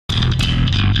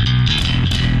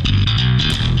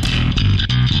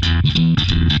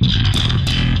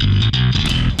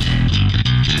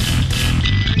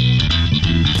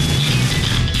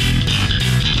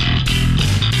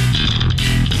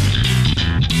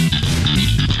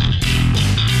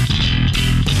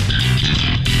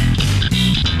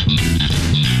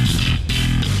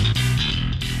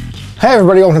Hey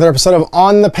everybody, welcome to another episode of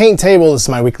On the Paint Table. This is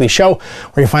my weekly show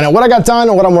where you find out what I got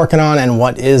done, what I'm working on, and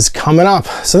what is coming up.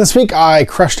 So this week I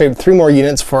crushed out 3 more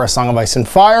units for A Song of Ice and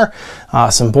Fire,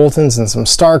 some Boltons and some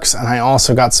Starks, and I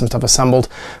also got some stuff assembled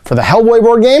for the Hellboy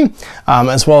board game,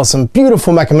 as well as some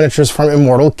beautiful mecha miniatures from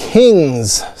Immortal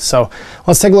Kings. So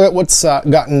let's take a look at what's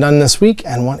gotten done this week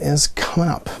and what is coming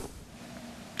up.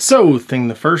 So,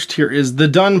 the first here is the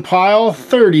done pile,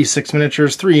 36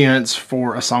 miniatures, 3 units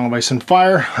for A Song of Ice and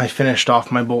Fire. I finished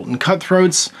off my Bolton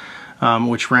Cutthroats,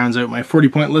 which rounds out my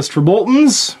 40-point list for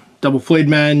Boltons, Double Flayed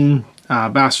Men,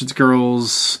 Bastards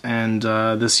Girls, and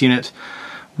this unit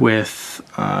with,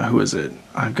 who is it?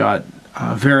 I've got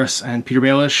Varys and Peter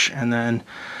Baelish, and then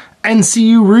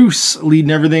NCU Roos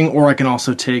leading everything, or I can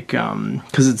also take,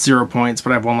 because it's 0 points, but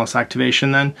I have 1 less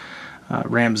activation then,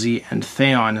 Ramsay and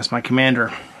Theon as my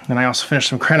commander. And I also finished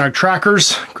some Cranog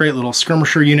Trackers, great little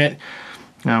skirmisher unit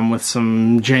with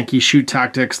some janky shoot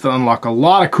tactics that unlock a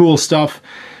lot of cool stuff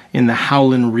in the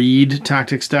Howlin' Reed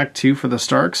tactics deck too for the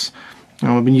Starks.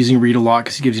 I've been using Reed a lot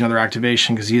because he gives you another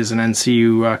activation because he is an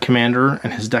NCU commander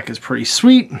and his deck is pretty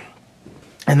sweet.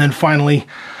 And then finally,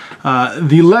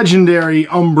 the legendary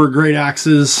Umber Great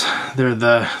Axes. They're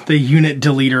the unit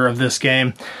deleter of this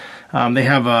game. They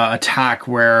have an attack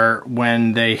where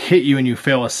when they hit you and you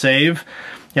fail a save,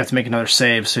 you have to make another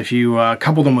save. So if you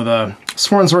couple them with a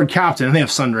Sworn Sword Captain, and they have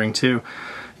Sundering too,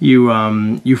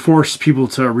 you force people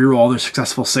to reroll all their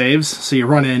successful saves. So you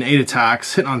run in 8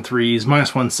 attacks, hit on 3s,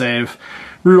 -1 save,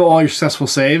 reroll all your successful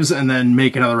saves, and then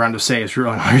make another round of saves,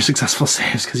 rerolling all your successful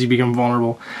saves because you become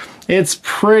vulnerable. It's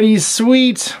pretty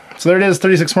sweet. So there it is,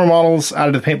 36 more models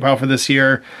added to the paint pile for this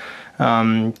year.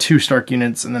 2 Stark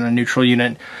units and then a neutral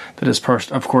unit that is part,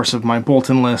 of course, of my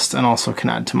Bolton list, and also can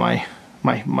add to my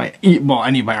well,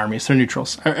 I need my armies. They're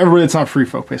neutrals. Everybody that's not free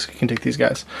folk basically can take these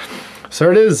guys. So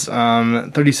there it is,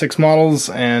 36 models,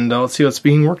 and let's see what's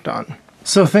being worked on.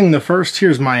 So the first,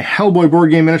 here's my Hellboy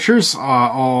board game miniatures,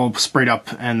 all sprayed up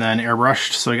and then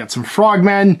airbrushed. So I got some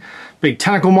frogmen, big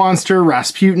tentacle monster,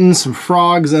 Rasputin, some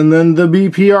frogs, and then the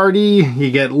BPRD. You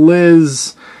get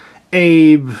Liz,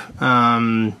 Abe,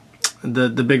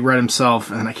 the big red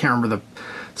himself, and I can't remember the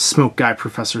smoke guy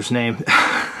professor's name.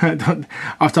 Off the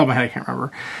top of my head, I can't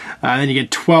remember. And then you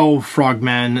get 12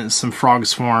 frogmen, some frog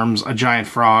swarms, a giant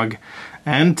frog,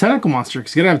 and tentacle monster,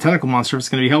 because you gotta have a tentacle monster if it's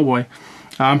gonna be Hellboy.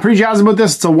 I'm pretty jazzed about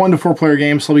this. It's a 1 to 4 player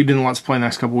game, so I'll be doing Let's Play the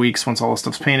next couple weeks once all the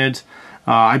stuff's painted.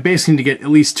 I basically need to get at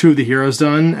least 2 of the heroes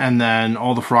done, and then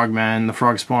all the frogmen, the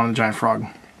frog spawn, and the giant frog.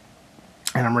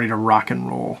 And I'm ready to rock and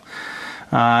roll.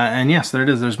 And yes, there it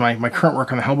is. There's my current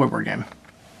work on the Hellboy board game.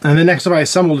 And then next up, I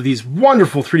assembled these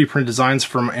wonderful 3D printed designs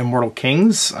from Immortal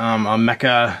Kings, a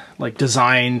mecha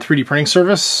design 3D printing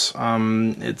service.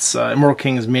 It's Immortal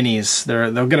Kings minis.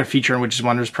 They'll get a feature in Witches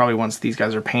Wonders probably once these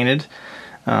guys are painted.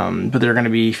 But they're going to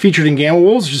be featured in Gamma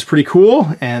Wolves, which is pretty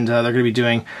cool. And they're going to be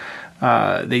doing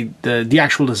the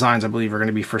actual designs, I believe, are going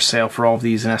to be for sale for all of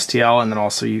these in STL, and then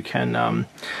also you can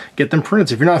get them printed.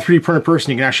 So if you're not a 3D printer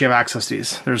person, you can actually have access to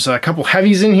these. There's a couple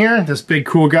heavies in here. This big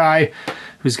cool guy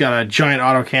who's got a giant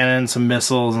autocannon, some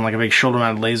missiles, and a big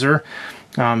shoulder-mounted laser.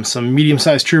 Some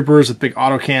medium-sized troopers with big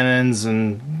autocannons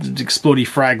and explodey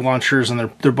frag launchers on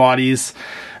their bodies.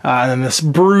 And then this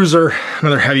bruiser,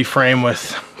 another heavy frame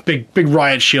with big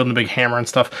riot shield and a big hammer and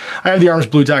stuff. I have the arms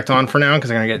blue tacked on for now because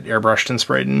I'm going to get airbrushed and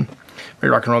sprayed and ready to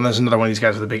rock and roll. And there's another one of these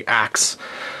guys with a big axe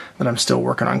that I'm still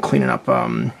working on cleaning up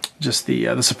just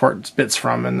the support bits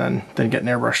from, and then getting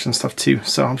airbrushed and stuff too.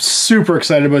 So I'm super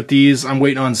excited about these. I'm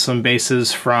waiting on some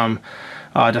bases from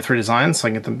Death Ray Designs so I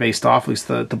can get them based off, at least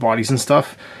the bodies and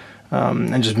stuff,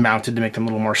 and just mounted to make them a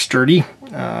little more sturdy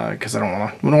because I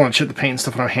don't want to chip the paint and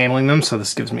stuff when I'm handling them. So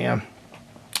this gives me a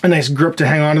nice grip to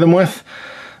hang on to them with.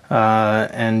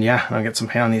 And yeah, I'll get some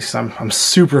paint on these because I'm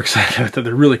super excited about them.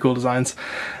 They're really cool designs,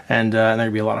 and they're going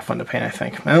to be a lot of fun to paint, I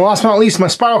think. And last but not least, my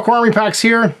Spiral Core Army packs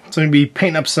here. So I'm going to be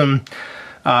painting up some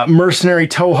mercenary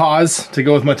Tohas to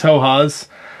go with my Tohas.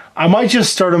 I might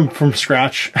just start them from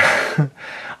scratch.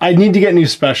 I need to get new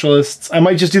specialists. I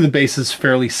might just do the bases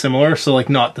fairly similar, so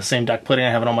not the same deck plating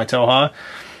I have it on my Toha.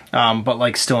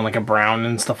 But still in a brown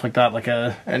and stuff like that,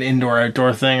 an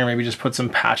indoor-outdoor thing, or maybe just put some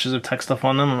patches of tech stuff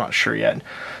on them. I'm not sure yet.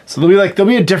 So there'll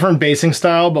be a different basing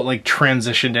style, but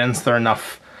transitioned in, so they're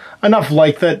enough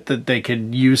like that they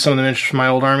could use some of the miniatures from my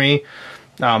old army,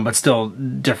 but still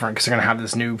different because they're gonna have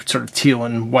this new sort of teal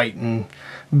and white and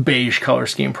beige color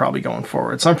scheme probably going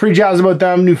forward. So I'm pretty jazzed about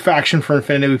them. New faction for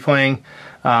Infinity we'll be playing,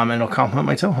 and it'll complement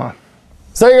my Toha.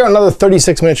 So there you go, another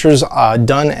 36 miniatures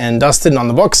done and dusted and on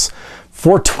the books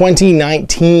for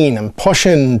 2019. I'm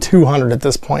pushing 200 at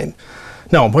this point.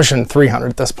 No, I'm pushing 300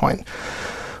 at this point.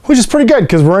 which is pretty good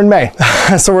because we're in May.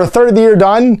 So we're a third of the year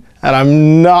done, and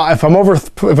I'm not, if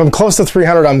I'm close to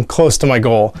 300, I'm close to my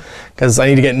goal, because I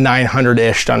need to get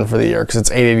 900-ish done for the year, because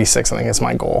it's 886, I think is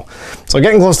my goal. So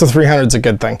getting close to 300 is a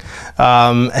good thing.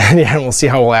 And yeah, we'll see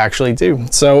how we'll actually do.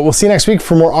 So we'll see you next week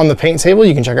for more On the Paint Table.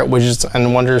 You can check out Widgets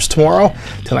and Wonders tomorrow.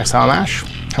 Till next time, I'm Ash.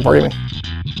 Have a great evening.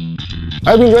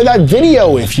 I hope you enjoyed that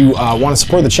video. If you want to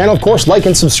support the channel, of course, like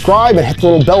and subscribe and hit the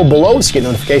little bell below to get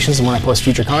notifications when I post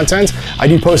future content. I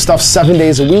do post stuff 7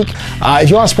 days a week. If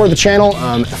you want to support the channel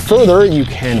further, you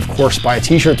can, of course, buy a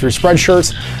t-shirt through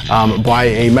Spreadshirts, buy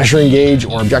a measuring gauge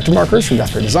or objective markers from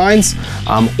Death Ray Designs,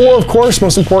 or, of course,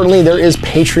 most importantly, there is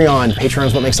Patreon. Patreon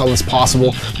is what makes all this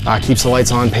possible, keeps the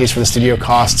lights on, pays for the studio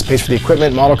costs, pays for the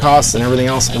equipment, model costs, and everything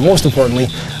else, and most importantly,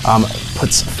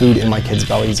 puts food in my kids'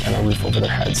 bellies and a roof over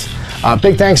their heads.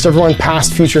 Big thanks to everyone,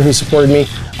 past, future, who supported me.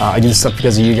 I do this stuff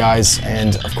because of you guys,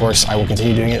 and of course, I will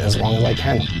continue doing it as long as I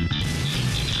can.